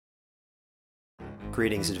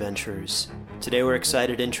Greetings, adventurers. Today we're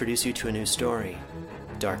excited to introduce you to a new story,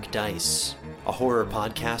 Dark Dice, a horror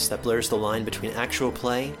podcast that blurs the line between actual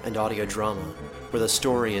play and audio drama, where the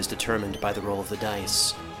story is determined by the roll of the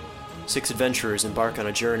dice. 6 adventurers embark on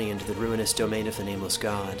a journey into the ruinous domain of the Nameless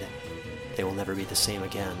God. They will never be the same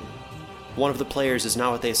again. One of the players is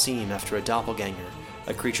not what they seem after a doppelganger,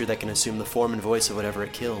 a creature that can assume the form and voice of whatever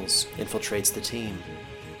it kills, infiltrates the team.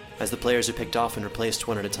 As the players are picked off and replaced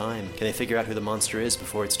one at a time, can they figure out who the monster is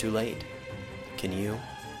before it's too late? Can you?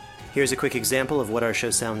 Here's a quick example of what our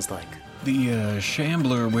show sounds like. The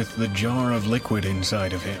shambler with the jar of liquid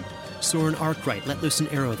inside of him. Soren Arkwright let loose an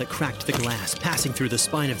arrow that cracked the glass, passing through the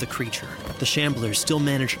spine of the creature. The shambler still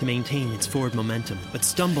managed to maintain its forward momentum, but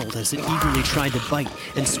stumbled as it eagerly tried to bite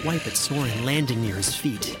and swipe at Soren, landing near his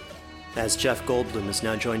feet. As Jeff Goldblum has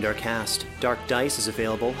now joined our cast, Dark Dice is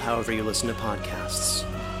available however you listen to podcasts.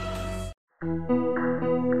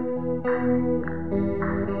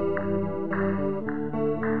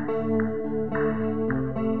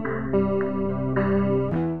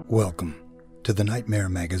 Welcome to the Nightmare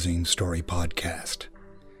Magazine Story Podcast.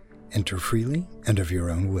 Enter freely and of your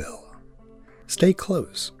own will. Stay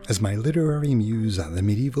close as my literary muse, the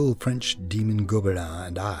medieval French demon Gobelin,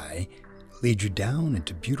 and I lead you down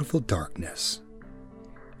into beautiful darkness.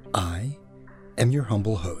 I am your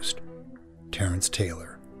humble host, Terrence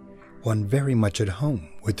Taylor, one very much at home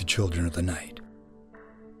with the children of the night.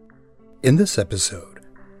 In this episode,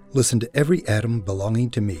 listen to Every Atom Belonging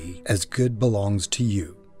to Me as Good Belongs to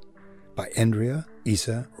You by Endria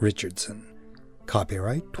Richardson.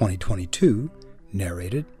 Copyright 2022,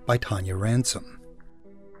 narrated by Tanya Ransom.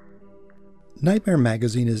 Nightmare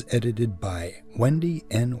Magazine is edited by Wendy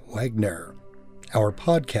N. Wagner. Our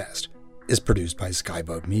podcast is produced by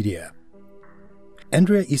Skyboat Media.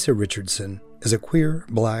 Endria Richardson is a queer,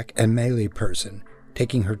 black, and melee person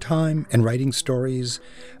taking her time and writing stories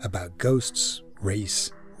about ghosts,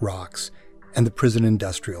 race, rocks, and the prison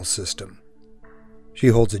industrial system. She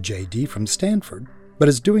holds a JD from Stanford, but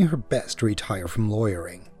is doing her best to retire from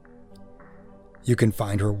lawyering. You can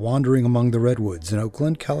find her wandering among the redwoods in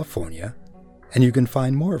Oakland, California, and you can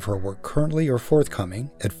find more of her work currently or forthcoming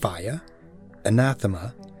at Faya,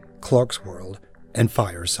 Anathema, Clarkesworld, and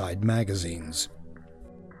Fireside magazines.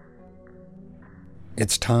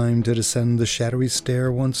 It's time to descend the shadowy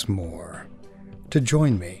stair once more, to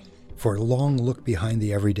join me for a long look behind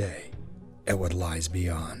the everyday at what lies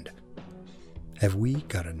beyond. Have we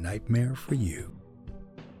got a nightmare for you?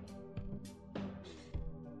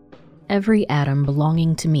 Every Atom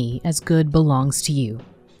Belonging to Me as Good Belongs to You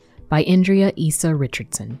by Endria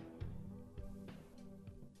Richardson.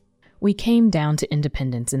 We came down to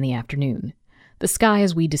Independence in the afternoon. The sky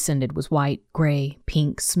as we descended was white, gray,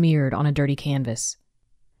 pink, smeared on a dirty canvas.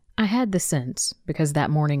 I had the sense, because that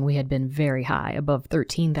morning we had been very high, above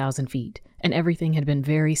 13,000 feet, and everything had been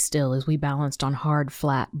very still as we balanced on hard,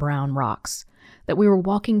 flat, brown rocks, that we were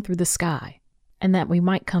walking through the sky, and that we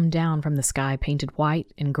might come down from the sky painted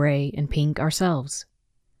white and gray and pink ourselves.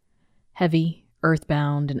 Heavy,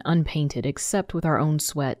 earthbound, and unpainted except with our own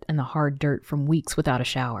sweat and the hard dirt from weeks without a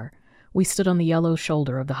shower, we stood on the yellow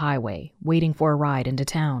shoulder of the highway, waiting for a ride into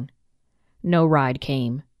town. No ride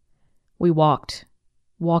came. We walked.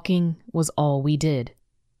 Walking was all we did.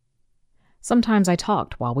 Sometimes I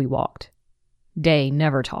talked while we walked. Day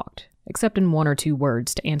never talked, except in 1 or 2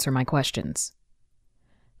 words to answer my questions.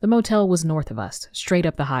 The motel was north of us, straight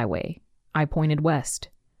up the highway. I pointed west.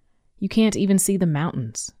 You can't even see the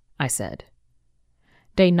mountains, I said.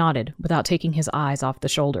 Day nodded without taking his eyes off the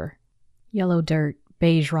shoulder. Yellow dirt,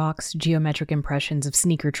 beige rocks, geometric impressions of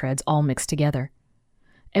sneaker treads all mixed together.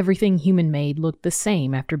 Everything human-made looked the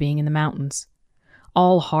same after being in the mountains.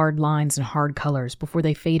 All hard lines and hard colors before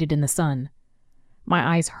they faded in the sun.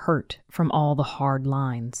 My eyes hurt from all the hard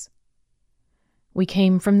lines. We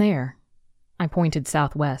came from there. I pointed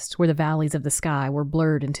southwest, where the valleys of the sky were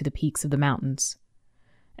blurred into the peaks of the mountains.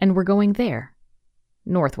 And we're going there.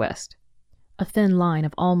 Northwest. A thin line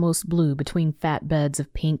of almost blue between fat beds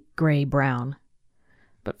of pink, gray, brown.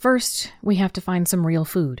 But first, we have to find some real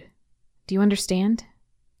food. Do you understand?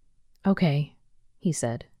 Okay, he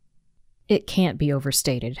said. It can't be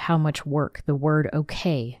overstated how much work the word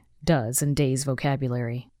okay does in Day's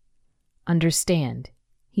vocabulary. Understand,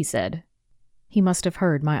 he said. He must have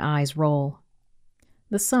heard my eyes roll.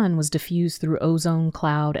 The sun was diffused through ozone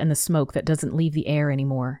cloud and the smoke that doesn't leave the air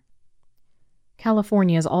anymore.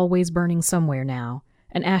 California is always burning somewhere now,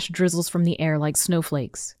 and ash drizzles from the air like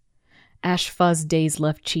snowflakes. Ash fuzzed Day's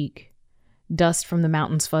left cheek. Dust from the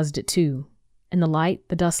mountains fuzzed it too. In the light,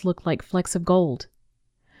 the dust looked like flecks of gold.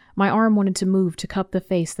 My arm wanted to move to cup the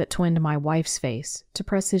face that twinned my wife's face, to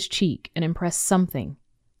press his cheek and impress something.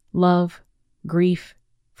 Love, grief,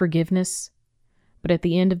 forgiveness. But at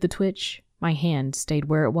the end of the twitch, my hand stayed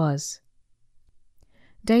where it was.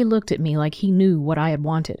 Day looked at me like he knew what I had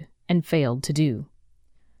wanted, and failed to do.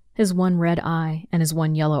 His one red eye and his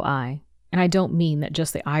one yellow eye, and I don't mean that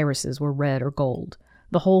just the irises were red or gold.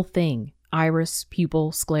 The whole thing, iris,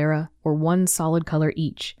 pupil, sclera, or one solid color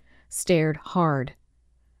each, stared hard.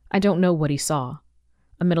 I don't know what he saw.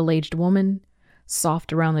 A middle-aged woman,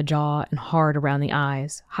 soft around the jaw and hard around the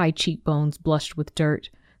eyes, high cheekbones blushed with dirt,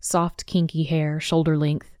 soft kinky hair, shoulder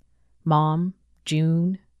length. Mom,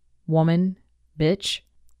 June, woman, bitch.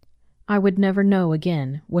 I would never know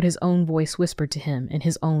again what his own voice whispered to him in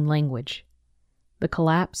his own language. The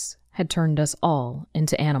collapse had turned us all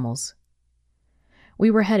into animals.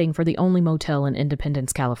 We were heading for the only motel in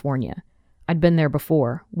Independence, California. I'd been there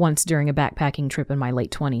before, once during a backpacking trip in my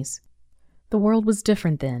late 20s. The world was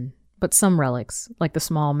different then, but some relics, like the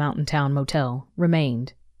small mountain town motel,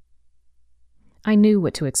 remained. I knew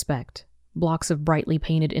what to expect. Blocks of brightly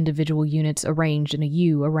painted individual units arranged in a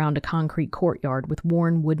U around a concrete courtyard with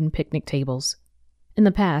worn wooden picnic tables. In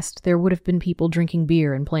the past, there would have been people drinking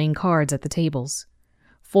beer and playing cards at the tables.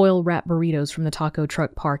 Foil-wrapped burritos from the taco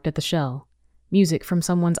truck parked at the Shell. Music from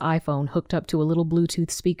someone's iPhone hooked up to a little Bluetooth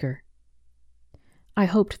speaker. I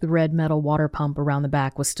hoped the red metal water pump around the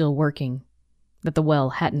back was still working, that the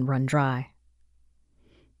well hadn't run dry.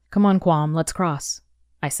 "Come on, Quam, let's cross,"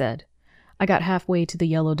 I said. I got halfway to the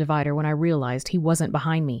yellow divider when I realized he wasn't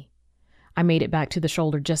behind me. I made it back to the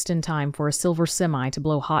shoulder just in time for a silver semi to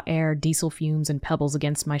blow hot air, diesel fumes, and pebbles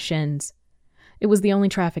against my shins. It was the only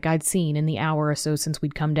traffic I'd seen in the hour or so since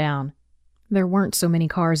we'd come down. There weren't so many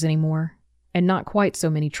cars anymore, and not quite so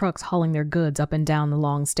many trucks hauling their goods up and down the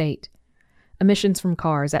long state. Emissions from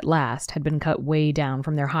cars, at last, had been cut way down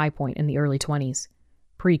from their high point in the early 20s.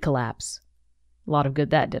 Pre-collapse. A lot of good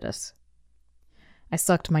that did us. I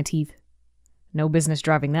sucked my teeth. No business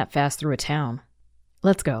driving that fast through a town.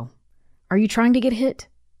 "Let's go. Are you trying to get hit?"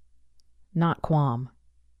 "Not Quam."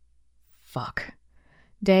 "Fuck.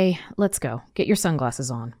 Day, let's go. Get your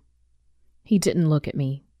sunglasses on." He didn't look at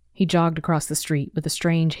me. He jogged across the street with a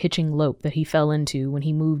strange hitching lope that he fell into when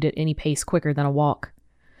he moved at any pace quicker than a walk.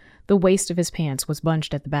 The waist of his pants was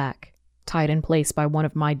bunched at the back, tied in place by one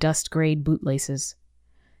of my dust-grayed bootlaces.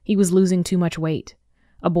 He was losing too much weight.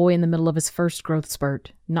 A boy in the middle of his first growth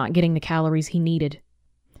spurt, not getting the calories he needed.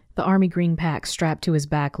 The army green pack strapped to his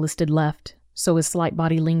back listed left, so his slight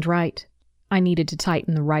body leaned right. I needed to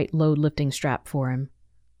tighten the right load-lifting strap for him.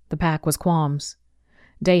 The pack was Quam's.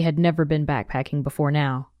 Day had never been backpacking before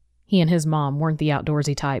now. He and his mom weren't the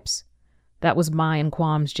outdoorsy types. That was my and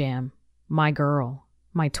Quam's jam. My girl.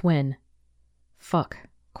 My twin. Fuck.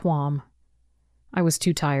 Quam. I was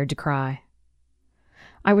too tired to cry.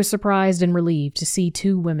 I was surprised and relieved to see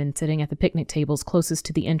two women sitting at the picnic tables closest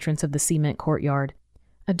to the entrance of the cement courtyard.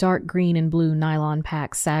 A dark green and blue nylon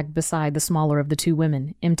pack sagged beside the smaller of the two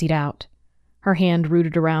women, emptied out. Her hand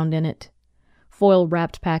rooted around in it.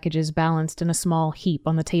 Foil-wrapped packages balanced in a small heap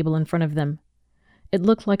on the table in front of them. It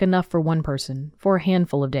looked like enough for one person, for a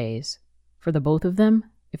handful of days. For the both of them,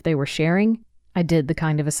 if they were sharing, I did the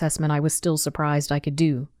kind of assessment I was still surprised I could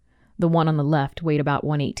do. The one on the left weighed about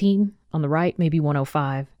 118, on the right maybe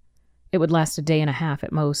 105. It would last a day and a half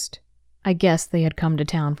at most. I guessed they had come to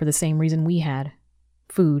town for the same reason we had.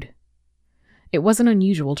 Food. It wasn't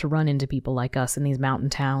unusual to run into people like us in these mountain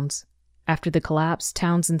towns. After the collapse,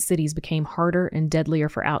 towns and cities became harder and deadlier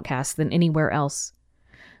for outcasts than anywhere else.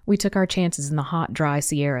 We took our chances in the hot, dry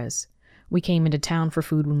Sierras. We came into town for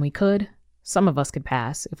food when we could. Some of us could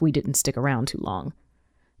pass if we didn't stick around too long.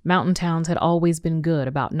 Mountain towns had always been good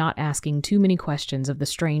about not asking too many questions of the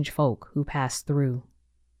strange folk who passed through.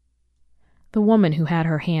 The woman who had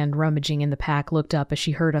her hand rummaging in the pack looked up as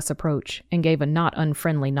she heard us approach and gave a not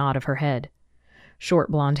unfriendly nod of her head. Short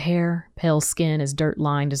blonde hair, pale skin as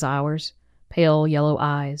dirt-lined as ours, pale yellow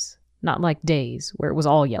eyes, not like Day's, where it was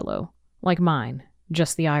all yellow, like mine,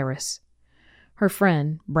 just the iris. Her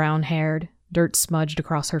friend, brown-haired, dirt smudged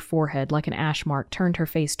across her forehead like an ash mark, turned her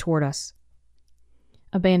face toward us.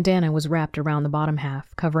 A bandana was wrapped around the bottom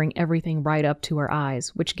half, covering everything right up to her eyes,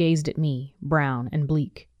 which gazed at me, brown and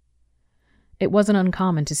bleak. It wasn't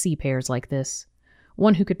uncommon to see pairs like this.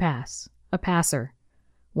 One who could pass, a passer.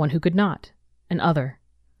 One who could not, an other.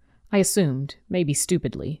 I assumed, maybe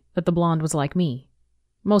stupidly, that the blonde was like me.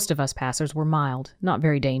 Most of us passers were mild, not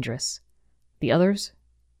very dangerous. The others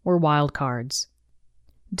were wild cards.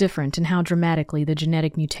 Different in how dramatically the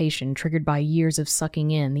genetic mutation triggered by years of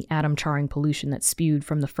sucking in the atom-charring pollution that spewed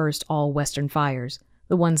from the first all-Western fires,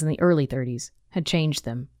 the ones in the early 30s, had changed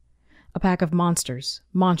them. A pack of monsters,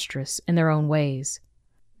 monstrous in their own ways.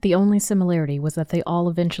 The only similarity was that they all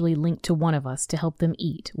eventually linked to one of us to help them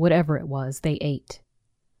eat whatever it was they ate.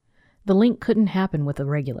 The link couldn't happen with a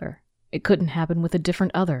regular. It couldn't happen with a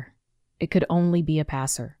different other. It could only be a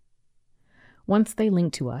passer. Once they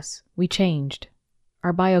linked to us, we changed.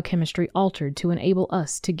 Our biochemistry altered to enable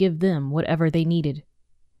us to give them whatever they needed.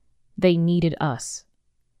 They needed us.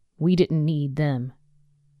 We didn't need them.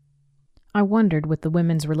 I wondered what the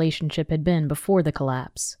women's relationship had been before the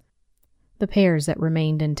collapse. The pairs that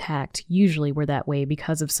remained intact usually were that way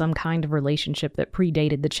because of some kind of relationship that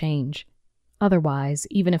predated the change. Otherwise,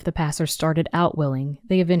 even if the passer started out willing,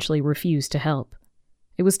 they eventually refused to help.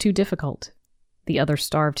 It was too difficult. The other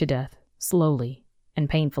starved to death, slowly and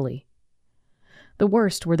painfully. The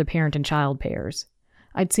worst were the parent and child pairs.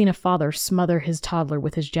 I'd seen a father smother his toddler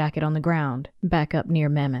with his jacket on the ground, back up near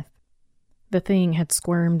Mammoth. The thing had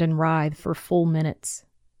squirmed and writhed for full minutes.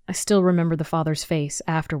 I still remember the father's face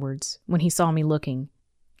afterwards, when he saw me looking.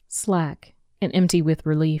 Slack and empty with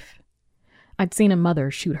relief. I'd seen a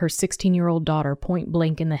mother shoot her 16-year-old daughter point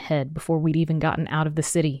blank in the head before we'd even gotten out of the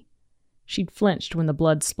city. She'd flinched when the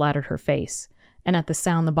blood splattered her face, and at the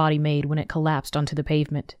sound the body made when it collapsed onto the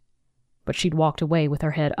pavement. But she'd walked away with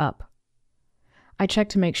her head up. I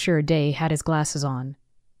checked to make sure Day had his glasses on.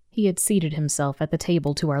 He had seated himself at the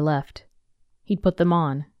table to our left. He'd put them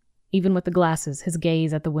on. Even with the glasses, his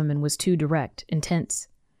gaze at the women was too direct, intense.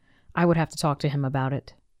 I would have to talk to him about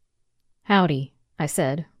it. "Howdy," I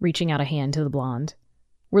said, reaching out a hand to the blonde.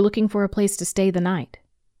 "We're looking for a place to stay the night.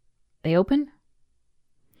 They open?"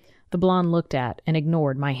 The blonde looked at and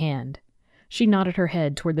ignored my hand. She nodded her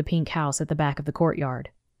head toward the pink house at the back of the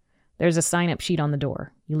courtyard. "There's a sign-up sheet on the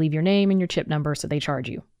door. You leave your name and your chip number so they charge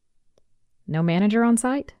you." "No manager on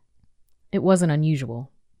site?" It wasn't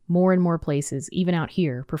unusual. More and more places, even out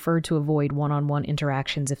here, preferred to avoid one-on-one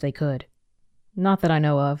interactions if they could. "Not that I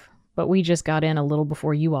know of, but we just got in a little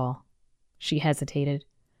before you all." She hesitated.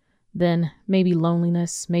 Then, maybe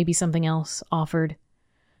loneliness, maybe something else, offered,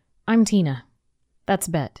 "I'm Tina. That's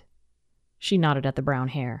Bet." She nodded at the brown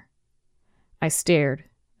hair. I stared,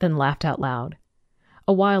 then laughed out loud.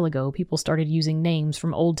 A while ago, people started using names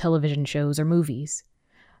from old television shows or movies.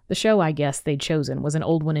 The show I guessed they'd chosen was an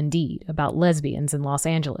old one indeed, about lesbians in Los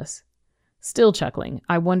Angeles. Still chuckling,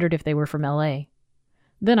 I wondered if they were from L.A.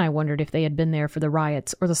 Then I wondered if they had been there for the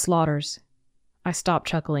riots or the slaughters. I stopped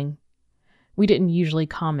chuckling. We didn't usually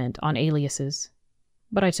comment on aliases,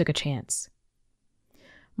 but I took a chance.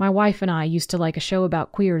 "My wife and I used to like a show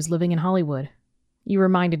about queers living in Hollywood. You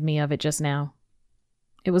reminded me of it just now."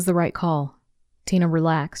 It was the right call. Tina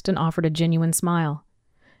relaxed and offered a genuine smile.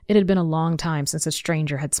 It had been a long time since a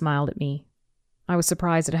stranger had smiled at me. I was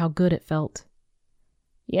surprised at how good it felt.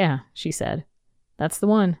 "Yeah," she said. "That's the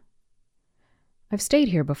one." "I've stayed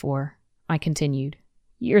here before," I continued.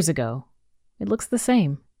 "Years ago. It looks the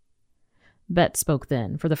same." Bet spoke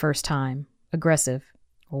then, for the first time, aggressive.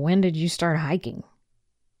 "When did you start hiking?"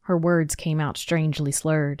 Her words came out strangely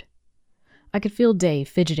slurred. I could feel Dave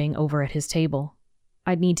fidgeting over at his table.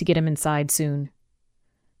 I'd need to get him inside soon.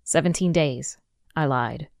 17 days, I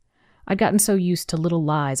lied. I'd gotten so used to little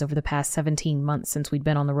lies over the past 17 months since we'd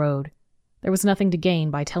been on the road. There was nothing to gain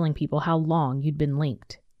by telling people how long you'd been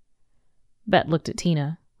linked. Bet looked at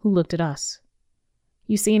Tina, who looked at us.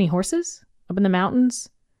 "You see any horses? Up in the mountains?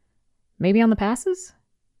 Maybe on the passes?"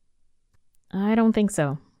 "I don't think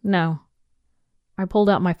so. No." I pulled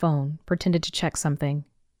out my phone, pretended to check something.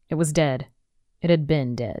 It was dead. It had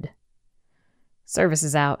been dead. "Service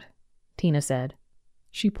is out," Tina said.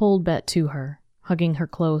 She pulled Bet to her, hugging her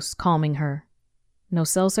close, calming her. "No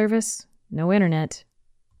cell service, no internet.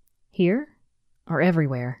 Here? Or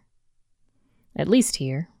everywhere?" "At least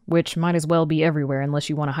here, which might as well be everywhere unless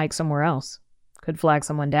you want to hike somewhere else. Could flag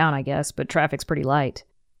someone down, I guess, but traffic's pretty light."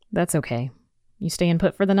 "That's okay. You staying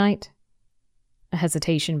put for the night?" A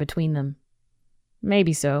hesitation between them.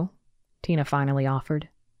 "Maybe so," Tina finally offered.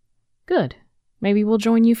 "Good. Maybe we'll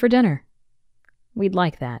join you for dinner." "We'd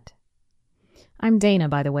like that." "I'm Dana,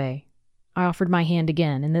 by the way." I offered my hand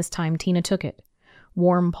again, and this time Tina took it.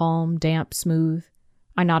 Warm palm, damp, smooth.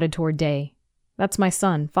 I nodded toward Day. "That's my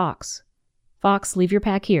son, Fox. Fox, leave your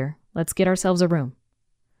pack here. Let's get ourselves a room."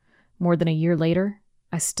 More than a year later,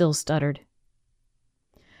 I still stuttered.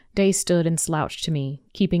 Day stood and slouched to me,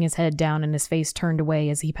 keeping his head down and his face turned away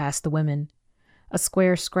as he passed the women. A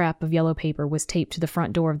square scrap of yellow paper was taped to the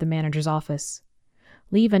front door of the manager's office.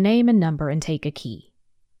 "Leave a name and number and take a key."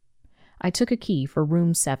 I took a key for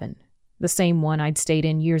room 7, the same one I'd stayed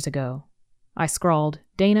in years ago. I scrawled,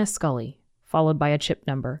 Dana Scully, followed by a chip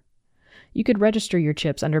number. You could register your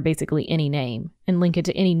chips under basically any name, and link it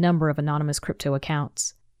to any number of anonymous crypto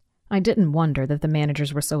accounts. I didn't wonder that the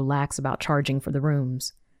managers were so lax about charging for the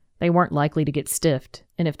rooms. They weren't likely to get stiffed,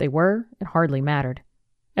 and if they were, it hardly mattered.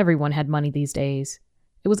 Everyone had money these days.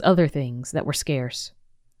 It was other things that were scarce.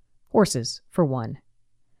 Horses, for one.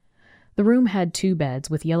 The room had 2 beds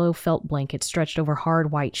with yellow felt blankets stretched over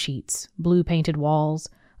hard white sheets, blue-painted walls,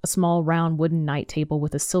 a small round wooden night table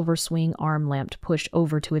with a silver swing arm lamp pushed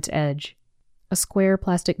over to its edge. A square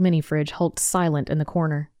plastic mini-fridge hulked silent in the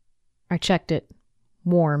corner. I checked it.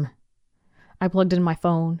 Warm. I plugged in my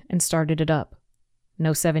phone and started it up.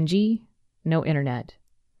 No 7G, no internet.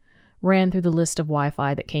 Ran through the list of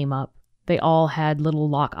Wi-Fi that came up. They all had little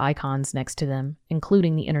lock icons next to them,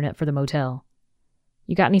 including the internet for the motel.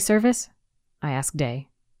 "You got any service?" I asked Day.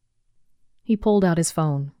 He pulled out his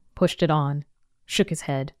phone, pushed it on, shook his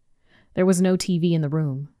head. There was no TV in the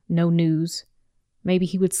room, no news. Maybe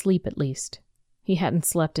he would sleep at least. He hadn't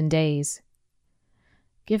slept in days.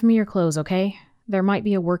 "Give me your clothes, okay? There might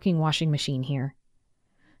be a working washing machine here."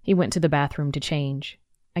 He went to the bathroom to change.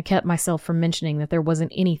 I kept myself from mentioning that there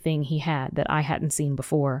wasn't anything he had that I hadn't seen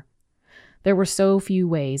before. There were so few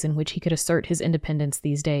ways in which he could assert his independence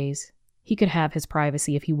these days. He could have his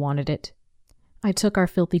privacy if he wanted it. I took our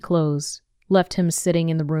filthy clothes, left him sitting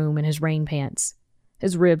in the room in his rain pants.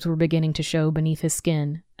 His ribs were beginning to show beneath his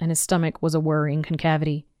skin, and his stomach was a worrying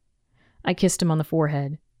concavity. I kissed him on the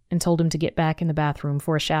forehead and told him to get back in the bathroom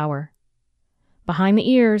for a shower. "Behind the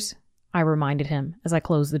ears," I reminded him as I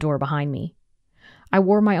closed the door behind me. I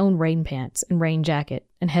wore my own rain pants and rain jacket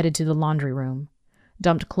and headed to the laundry room,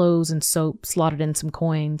 dumped clothes and soap, slotted in some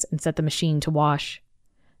coins, and set the machine to wash.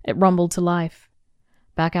 It rumbled to life.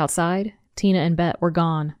 Back outside, Tina and Bet were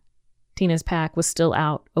gone. Tina's pack was still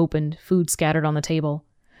out, opened, food scattered on the table.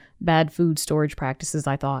 Bad food storage practices,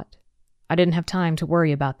 I thought. I didn't have time to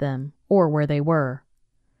worry about them, or where they were.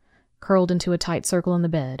 Curled into a tight circle in the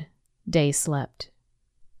bed, Day slept.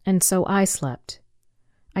 And so I slept.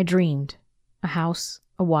 I dreamed. A house,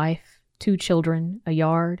 a wife, 2 children, a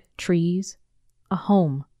yard, trees, a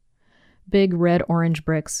home. Big red-orange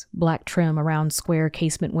bricks, black trim around square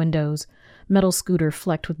casement windows, metal scooter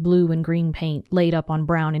flecked with blue and green paint laid up on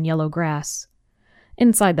brown and yellow grass.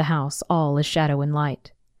 Inside the house, all is shadow and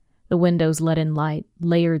light. The windows let in light,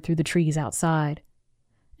 layered through the trees outside.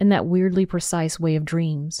 In that weirdly precise way of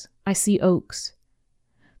dreams, I see oaks.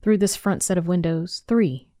 Through this front set of windows,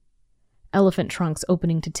 3. Elephant trunks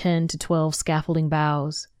opening to 10 to 12 scaffolding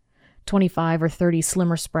boughs, 25 or 30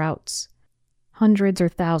 slimmer sprouts. Hundreds or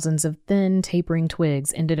thousands of thin, tapering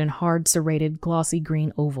twigs ended in hard, serrated, glossy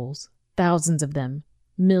green ovals. Thousands of them.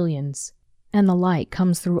 Millions. And the light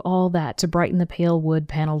comes through all that to brighten the pale wood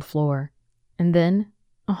paneled floor. And then,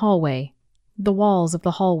 a hallway. The walls of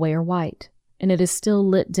the hallway are white, and it is still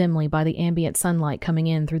lit dimly by the ambient sunlight coming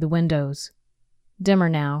in through the windows. Dimmer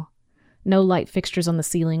now. No light fixtures on the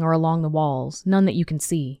ceiling or along the walls, none that you can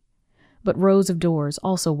see. But rows of doors,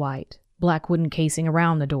 also white, black wooden casing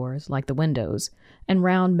around the doors, like the windows, and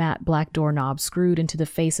round matte black doorknobs screwed into the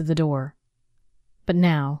face of the door. But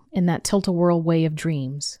now, in that tilt-a-whirl way of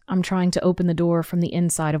dreams, I'm trying to open the door from the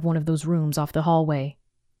inside of one of those rooms off the hallway.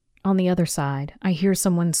 On the other side, I hear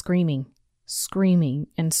someone screaming. Screaming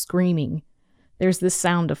and screaming. There's this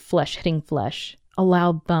sound of flesh hitting flesh, a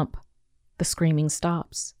loud thump. The screaming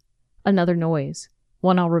stops. Another noise,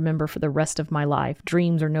 one I'll remember for the rest of my life,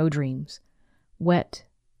 dreams or no dreams. Wet,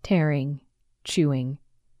 tearing, chewing.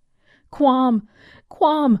 "Quam!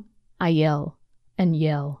 Quam!" I yell, and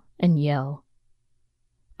yell, and yell.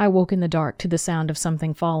 I woke in the dark to the sound of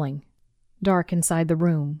something falling. Dark inside the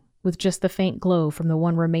room, with just the faint glow from the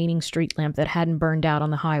one remaining street lamp that hadn't burned out on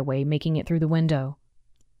the highway making it through the window.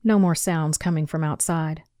 No more sounds coming from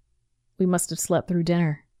outside. We must have slept through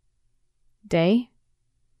dinner. "Day?"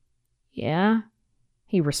 "Yeah?"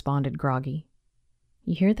 he responded groggy.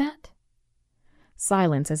 "You hear that?"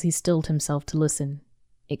 Silence as he stilled himself to listen.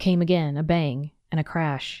 It came again, a bang and a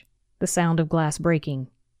crash, the sound of glass breaking.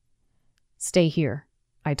 "Stay here,"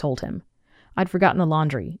 I told him. I'd forgotten the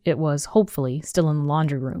laundry. It was, hopefully, still in the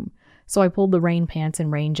laundry room, so I pulled the rain pants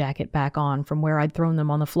and rain jacket back on from where I'd thrown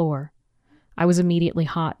them on the floor. I was immediately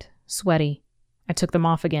hot, sweaty. I took them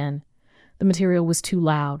off again. The material was too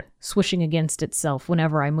loud, swishing against itself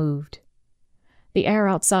whenever I moved. The air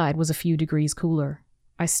outside was a few degrees cooler.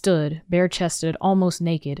 I stood, bare-chested, almost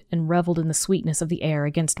naked, and reveled in the sweetness of the air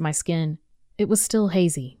against my skin. It was still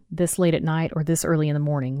hazy, this late at night or this early in the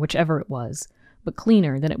morning, whichever it was, but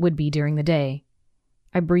cleaner than it would be during the day.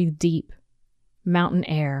 I breathed deep. Mountain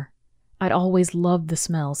air. I'd always loved the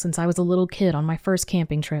smell since I was a little kid on my first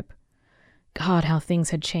camping trip. God, how things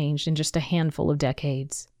had changed in just a handful of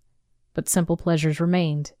decades. But simple pleasures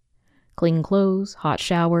remained. Clean clothes, hot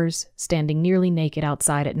showers, standing nearly naked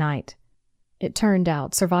outside at night. It turned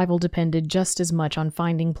out survival depended just as much on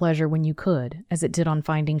finding pleasure when you could as it did on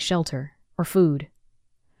finding shelter or food.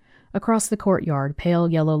 Across the courtyard, pale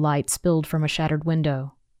yellow light spilled from a shattered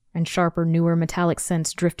window, and sharper, newer metallic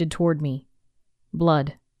scents drifted toward me.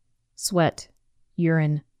 Blood, sweat,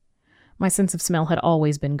 urine. My sense of smell had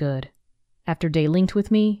always been good. After Day linked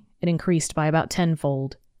with me, it increased by about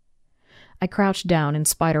tenfold. I crouched down and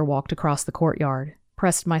spider-walked across the courtyard,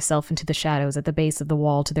 pressed myself into the shadows at the base of the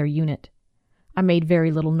wall to their unit. I made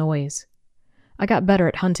very little noise. I got better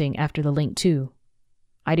at hunting after the link, too.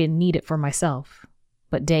 I didn't need it for myself,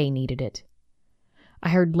 but Day needed it. I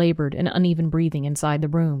heard labored and uneven breathing inside the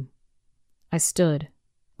room. I stood,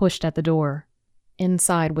 pushed at the door.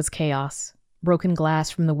 Inside was chaos. Broken glass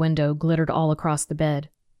from the window glittered all across the bed.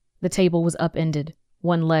 The table was upended,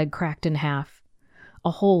 one leg cracked in half.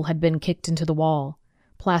 A hole had been kicked into the wall.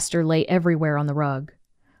 Plaster lay everywhere on the rug.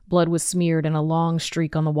 Blood was smeared in a long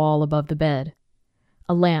streak on the wall above the bed.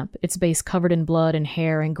 A lamp, its base covered in blood and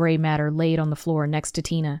hair and gray matter, laid on the floor next to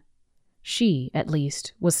Tina. She, at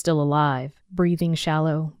least, was still alive, breathing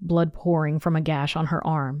shallow, blood pouring from a gash on her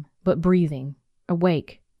arm, but breathing,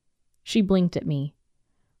 awake. She blinked at me.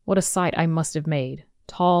 What a sight I must have made.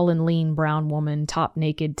 Tall and lean brown woman, top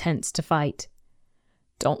naked, tense to fight.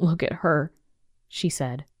 "Don't look at her," she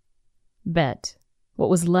said. Bet, what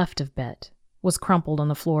was left of Bet, was crumpled on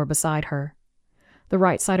the floor beside her. The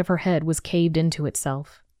right side of her head was caved into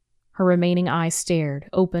itself. Her remaining eyes stared,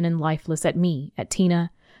 open and lifeless, at me, at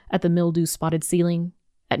Tina, at the mildew-spotted ceiling,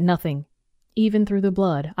 at nothing. Even through the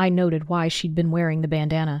blood, I noted why she'd been wearing the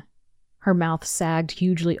bandana. Her mouth sagged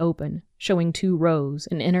hugely open, showing 2 rows,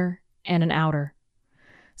 an inner and an outer.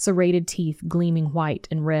 Serrated teeth gleaming white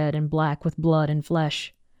and red and black with blood and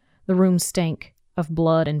flesh. The room stank, of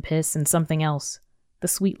blood and piss and something else, the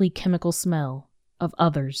sweetly chemical smell of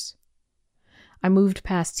others. I moved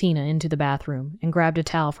past Tina into the bathroom and grabbed a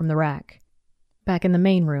towel from the rack. Back in the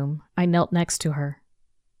main room, I knelt next to her.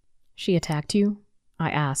 "She attacked you?" I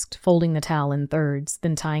asked, folding the towel in thirds,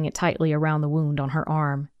 then tying it tightly around the wound on her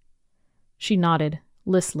arm. She nodded,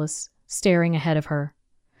 listless, staring ahead of her,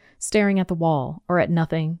 staring at the wall, or at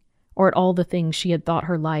nothing, or at all the things she had thought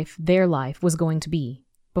her life, their life, was going to be,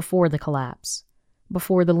 before the collapse,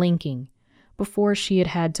 before the linking, before she had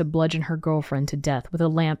had to bludgeon her girlfriend to death with a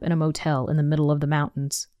lamp in a motel in the middle of the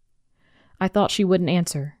mountains. I thought she wouldn't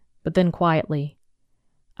answer, but then quietly,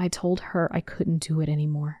 "I told her I couldn't do it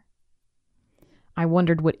anymore." I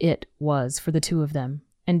wondered what it was for the two of them,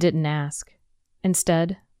 and didn't ask.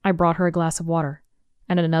 Instead, I brought her a glass of water,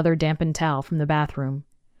 and another dampened towel from the bathroom.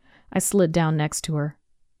 I slid down next to her,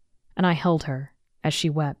 and I held her as she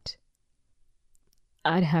wept.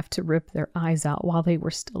 "I'd have to rip their eyes out while they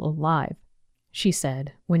were still alive," she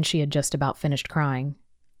said when she had just about finished crying.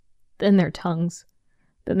 "Then their tongues,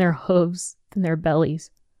 then their hooves, then their bellies.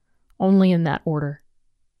 Only in that order.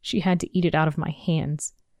 She had to eat it out of my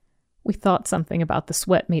hands. We thought something about the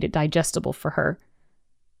sweat made it digestible for her.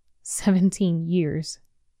 17 years,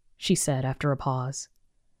 she said after a pause.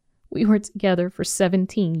 We were together for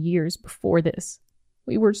 17 years before this.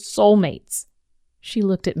 We were soulmates." She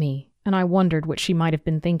looked at me, and I wondered what she might have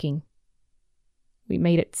been thinking. "We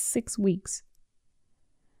made it 6 weeks.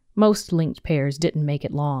 Most linked pairs didn't make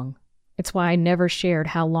it long. It's why I never shared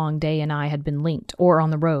how long Day and I had been linked or on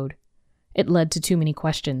the road. It led to too many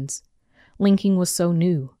questions. Linking was so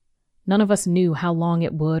new. None of us knew how long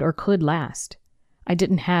it would or could last. I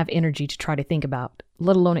didn't have energy to try to think about,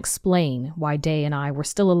 let alone explain why Day and I were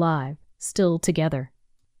still alive, still together.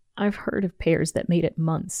 "I've heard of pairs that made it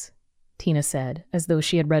months," Tina said, as though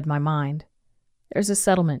she had read my mind. "There's a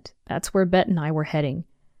settlement. That's where Bet and I were heading.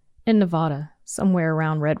 In Nevada, somewhere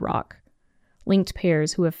around Red Rock. Linked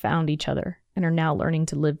pairs who have found each other and are now learning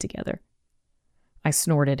to live together." I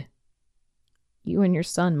snorted. "You and your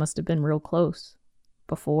son must have been real close.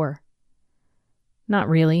 Before." "Not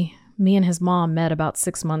really. Me and his mom met about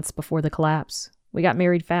 6 months before the collapse. We got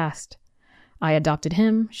married fast. I adopted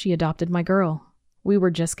him, she adopted my girl. We were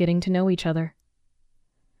just getting to know each other."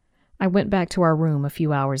 I went back to our room a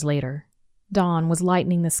few hours later. Dawn was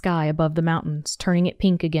lightening the sky above the mountains, turning it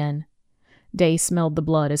pink again. Day smelled the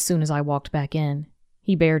blood as soon as I walked back in.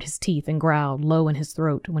 He bared his teeth and growled low in his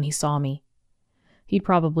throat when he saw me. He'd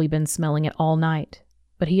probably been smelling it all night,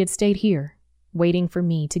 but he had stayed here, waiting for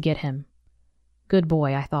me to get him. Good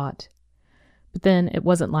boy, I thought. But then it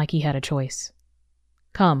wasn't like he had a choice.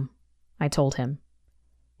 "Come," I told him.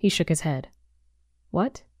 He shook his head.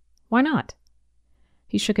 "What? Why not?"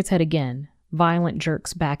 He shook his head again, violent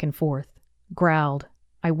jerks back and forth, growled.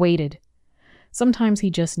 I waited. Sometimes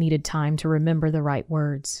he just needed time to remember the right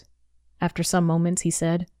words. After some moments, he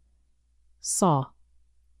said, "Saw."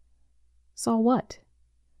 "Saw what?"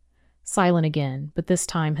 Silent again, but this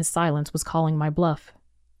time his silence was calling my bluff.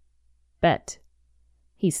 "Bet,"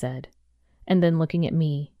 he said, and then looking at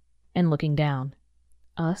me and looking down.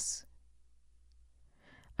 "Us?"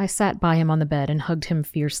 I sat by him on the bed and hugged him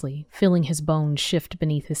fiercely, feeling his bones shift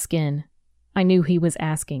beneath his skin. I knew he was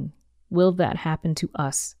asking, will that happen to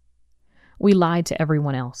us? We lied to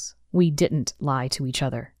everyone else. We didn't lie to each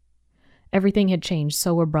other. Everything had changed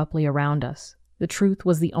so abruptly around us. The truth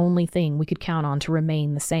was the only thing we could count on to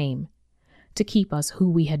remain the same, to keep us who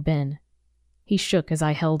we had been. He shook as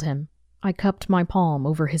I held him. I cupped my palm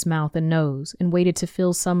over his mouth and nose and waited to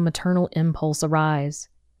feel some maternal impulse arise.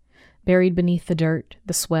 Buried beneath the dirt,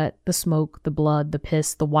 the sweat, the smoke, the blood, the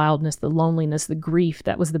piss, the wildness, the loneliness, the grief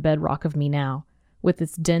that was the bedrock of me now, with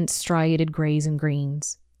its dense striated grays and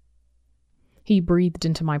greens. He breathed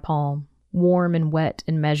into my palm, warm and wet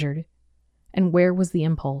and measured. And where was the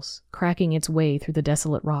impulse, cracking its way through the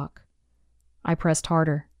desolate rock? I pressed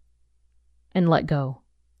harder. And let go.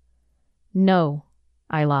 "No,"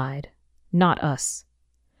 I lied. "Not us."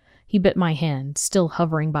 He bit my hand, still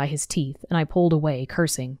hovering by his teeth, and I pulled away,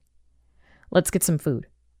 cursing. "Let's get some food,"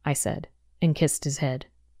 I said, and kissed his head.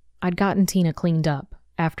 I'd gotten Tina cleaned up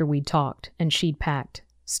after we'd talked, and she'd packed,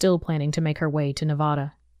 still planning to make her way to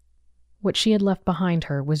Nevada. What she had left behind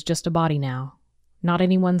her was just a body now. Not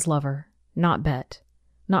anyone's lover, not Bet,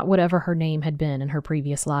 not whatever her name had been in her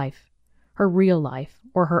previous life. Her real life,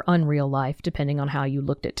 or her unreal life, depending on how you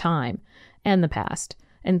looked at time, and the past,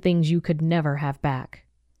 and things you could never have back.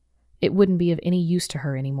 It wouldn't be of any use to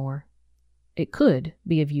her anymore. It could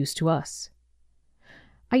be of use to us.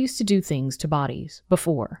 I used to do things to bodies,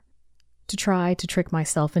 before, to try to trick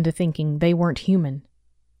myself into thinking they weren't human.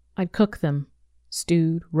 I'd cook them,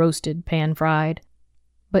 stewed, roasted, pan-fried.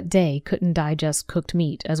 But Day couldn't digest cooked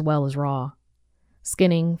meat as well as raw.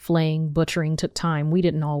 Skinning, flaying, butchering took time we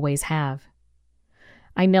didn't always have.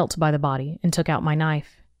 I knelt by the body and took out my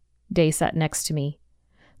knife. Day sat next to me.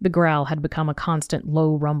 The growl had become a constant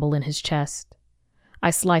low rumble in his chest.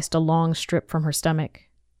 I sliced a long strip from her stomach.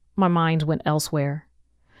 My mind went elsewhere.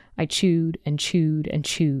 I chewed and chewed and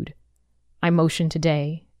chewed. I motioned to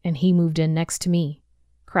Day, and he moved in next to me,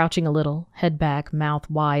 crouching a little, head back, mouth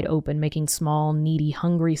wide open, making small, needy,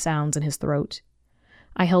 hungry sounds in his throat.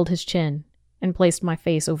 I held his chin and placed my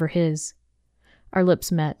face over his. Our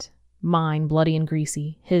lips met, mine bloody and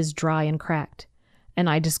greasy, his dry and cracked, and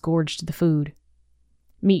I disgorged the food.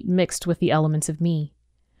 Meat mixed with the elements of me.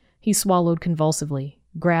 He swallowed convulsively,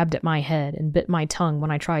 grabbed at my head, and bit my tongue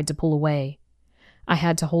when I tried to pull away. I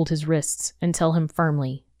had to hold his wrists and tell him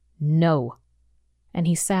firmly, "No." And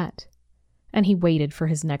he sat, and he waited for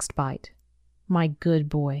his next bite. My good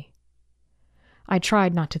boy. I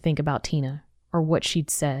tried not to think about Tina, or what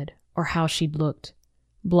she'd said, or how she'd looked.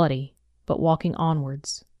 Bloody, but walking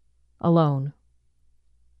onwards. Alone.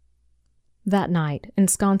 That night,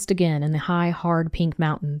 ensconced again in the high, hard pink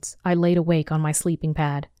mountains, I laid awake on my sleeping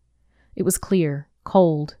pad. It was clear,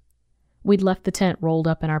 cold. We'd left the tent rolled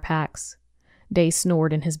up in our packs. Day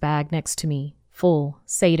snored in his bag next to me, full,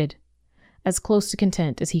 sated, as close to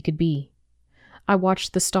content as he could be. I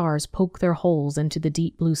watched the stars poke their holes into the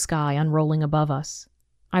deep blue sky unrolling above us.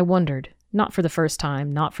 I wondered, not for the first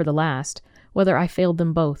time, not for the last, whether I failed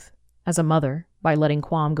them both, as a mother, by letting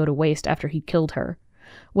Quam go to waste after he'd killed her,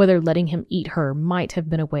 whether letting him eat her might have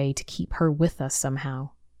been a way to keep her with us somehow.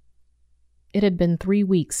 It had been 3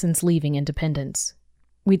 weeks since leaving Independence.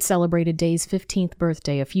 We'd celebrated Day's 15th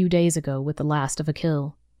birthday a few days ago with the last of a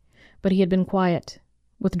kill. But he had been quiet,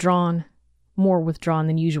 withdrawn, more withdrawn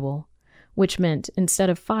than usual, which meant instead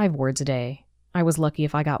of 5 words a day, I was lucky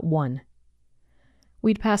if I got 1.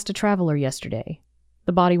 We'd passed a traveler yesterday.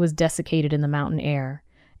 The body was desiccated in the mountain air,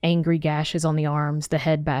 angry gashes on the arms, the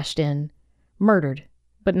head bashed in. Murdered,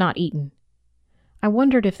 but not eaten. I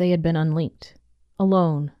wondered if they had been unlinked,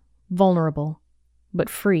 alone, vulnerable, but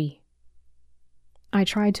free. I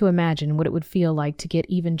tried to imagine what it would feel like to get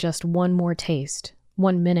even just one more taste,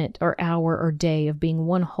 1 minute or hour or day of being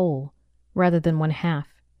one whole, rather than one half.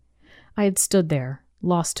 I had stood there,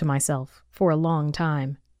 lost to myself, for a long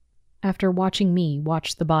time. After watching me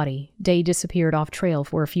watch the body, Day disappeared off trail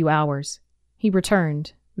for a few hours. He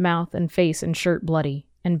returned, mouth and face and shirt bloody,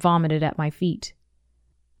 and vomited at my feet.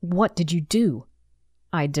 "What did you do?"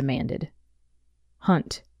 I demanded.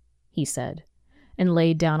 "Hunt," he said, and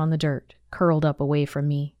laid down on the dirt, curled up away from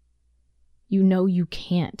me. "You know you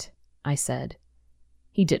can't," I said.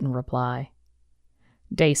 He didn't reply.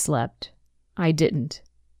 Day slept. I didn't.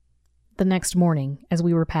 The next morning, as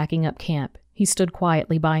we were packing up camp, he stood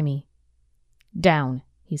quietly by me. "Down,"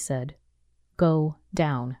 he said. "Go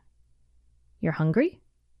down." You're hungry?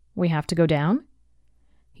 We have to go down?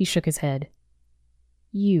 He shook his head.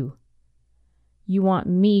 You want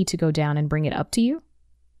me to go down and bring it up to you?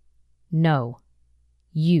 No.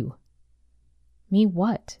 You. Me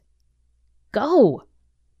what? Go!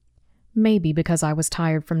 Maybe because I was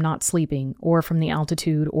tired from not sleeping, or from the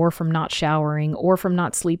altitude, or from not showering, or from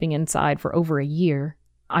not sleeping inside for over a year,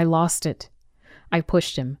 I lost it. I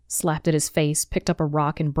pushed him, slapped at his face, picked up a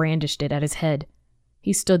rock and brandished it at his head.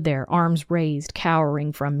 He stood there, arms raised,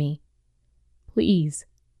 cowering from me. Please,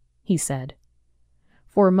 he said.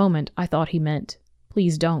 For a moment I thought he meant,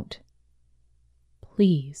 please don't.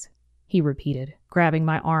 Please, he repeated, grabbing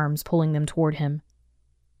my arms, pulling them toward him.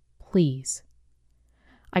 Please.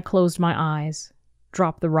 I closed my eyes,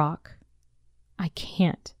 dropped the rock. I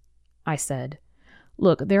can't, I said.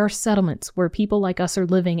 Look, there are settlements where people like us are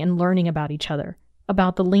living and learning about each other,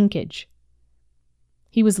 about the linkage.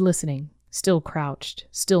 He was listening, still crouched,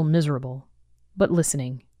 still miserable, but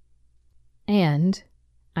listening. And,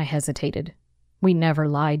 I hesitated, we never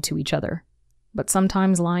lied to each other. But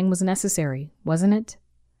sometimes lying was necessary, wasn't it?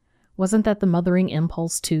 Wasn't that the mothering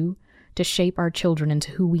impulse, too, to shape our children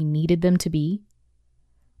into who we needed them to be?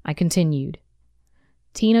 I continued.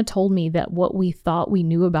 Tina told me that what we thought we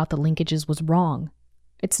knew about the linkages was wrong.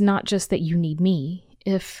 It's not just that you need me.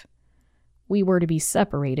 If we were to be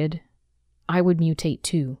separated, I would mutate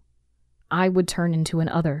too. I would turn into an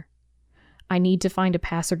other. I need to find a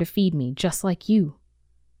passer to feed me, just like you.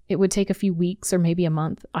 It would take a few weeks or maybe a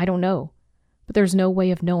month, I don't know. But there's no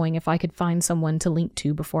way of knowing if I could find someone to link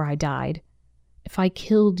to before I died. If I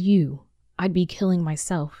killed you, I'd be killing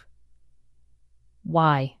myself.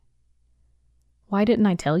 Why? Why didn't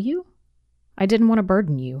I tell you? I didn't want to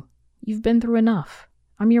burden you. You've been through enough.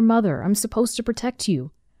 I'm your mother. I'm supposed to protect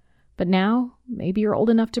you. But now, maybe you're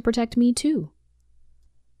old enough to protect me too.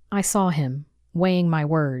 I saw him, weighing my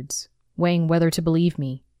words, weighing whether to believe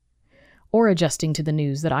me, or adjusting to the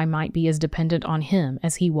news that I might be as dependent on him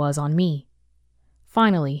as he was on me.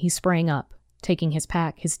 Finally, he sprang up, taking his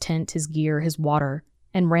pack, his tent, his gear, his water,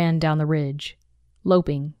 and ran down the ridge,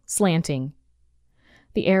 loping, slanting.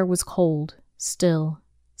 The air was cold, still,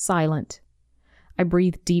 silent. I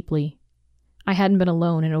breathed deeply. I hadn't been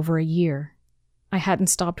alone in over a year. I hadn't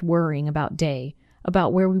stopped worrying about Day,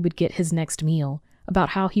 about where we would get his next meal, about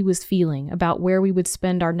how he was feeling, about where we would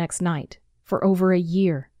spend our next night, for over a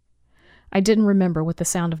year. I didn't remember what the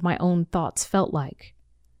sound of my own thoughts felt like.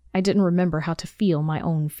 I didn't remember how to feel my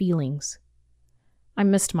own feelings. I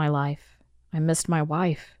missed my life. I missed my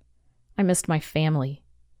wife. I missed my family.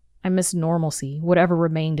 I missed normalcy, whatever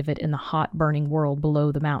remained of it in the hot, burning world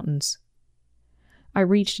below the mountains. I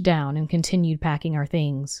reached down and continued packing our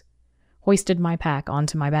things, hoisted my pack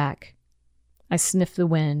onto my back. I sniffed the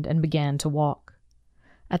wind and began to walk.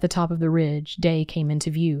 At the top of the ridge, Day came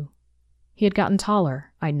into view. He had gotten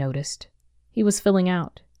taller, I noticed. He was filling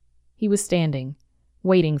out. He was standing,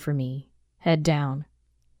 waiting for me, head down.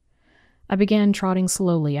 I began trotting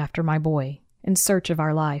slowly after my boy, in search of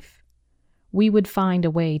our life. We would find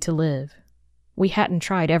a way to live. We hadn't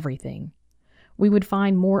tried everything. We would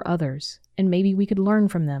find more others, and maybe we could learn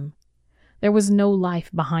from them. There was no life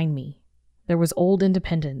behind me. There was old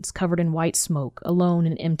Independence, covered in white smoke, alone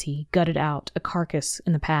and empty, gutted out, a carcass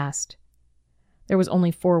in the past. There was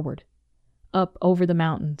only forward, up over the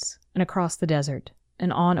mountains, and across the desert,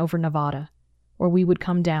 and on over Nevada, where we would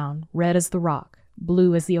come down, red as the rock,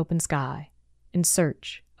 blue as the open sky, in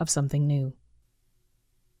search of something new.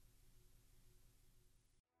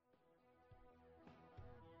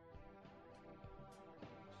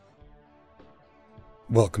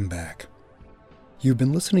 Welcome back. You've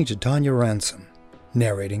been listening to Tanya Ransom,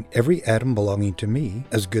 narrating Every Atom Belonging to Me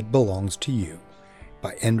as Good Belongs to You,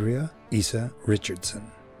 by Endria Isa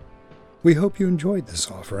Richardson. We hope you enjoyed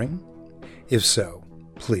this offering. If so,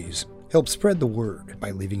 please help spread the word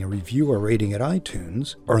by leaving a review or rating at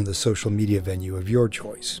iTunes or on the social media venue of your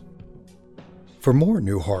choice. For more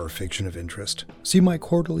new horror fiction of interest, see my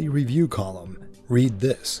quarterly review column, Read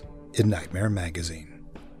This, in Nightmare Magazine.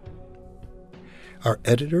 Our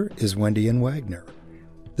editor is Wendy N. Wagner.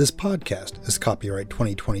 This podcast is copyright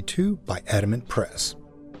 2022 by Adamant Press.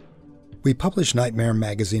 We publish Nightmare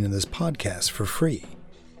Magazine and this podcast for free,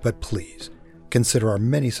 but please consider our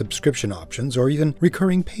many subscription options or even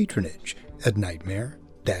recurring patronage at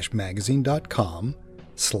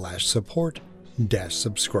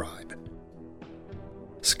nightmare-magazine.com/support-subscribe.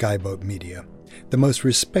 Skyboat Media, the most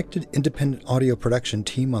respected independent audio production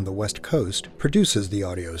team on the West Coast, produces the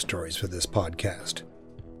audio stories for this podcast.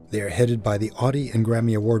 They are headed by the Audie and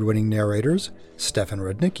Grammy Award-winning narrators Stefan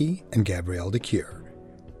Rudnicki and Gabrielle DeCure.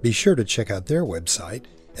 Be sure to check out their website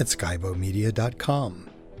at skyboatmedia.com.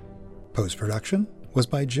 Post-production was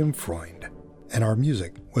by Jim Freund, and our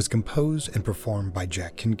music was composed and performed by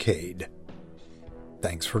Jack Kincaid.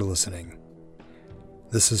 Thanks for listening.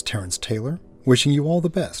 This is Terrence Taylor, wishing you all the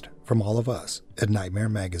best from all of us at Nightmare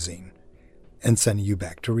Magazine, and sending you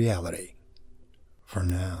back to reality. For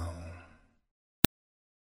now.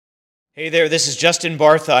 Hey there, this is Justin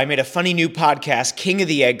Bartha. I made a funny new podcast, King of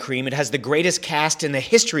the Egg Cream. It has the greatest cast in the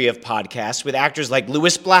history of podcasts with actors like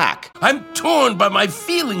Louis Black. I'm torn by my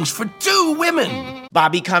feelings for two women.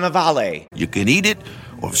 Bobby Cannavale. You can eat it,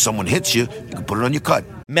 or if someone hits you, you can put it on your cut.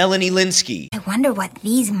 Melanie Linsky. I wonder what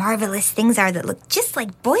these marvelous things are that look just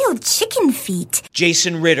like boiled chicken feet.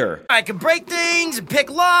 Jason Ritter. I can break things and pick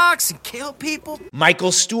locks and kill people.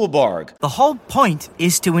 Michael Stuhlbarg. The whole point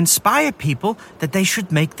is to inspire people that they should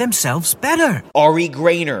make themselves better. Ari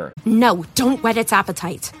Grainer. No, don't whet its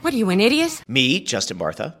appetite. What are you, an idiot? Me, Justin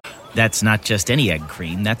Bartha. That's not just any egg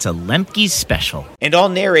cream, that's a Lemke's special. And all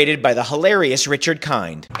narrated by the hilarious Richard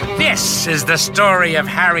Kind. This is the story of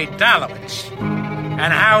Harry Dalowitz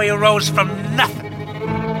and how he rose from nothing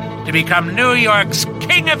to become New York's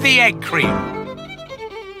King of the Egg Cream.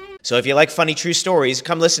 So if you like funny true stories,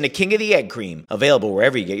 come listen to King of the Egg Cream, available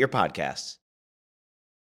wherever you get your podcasts.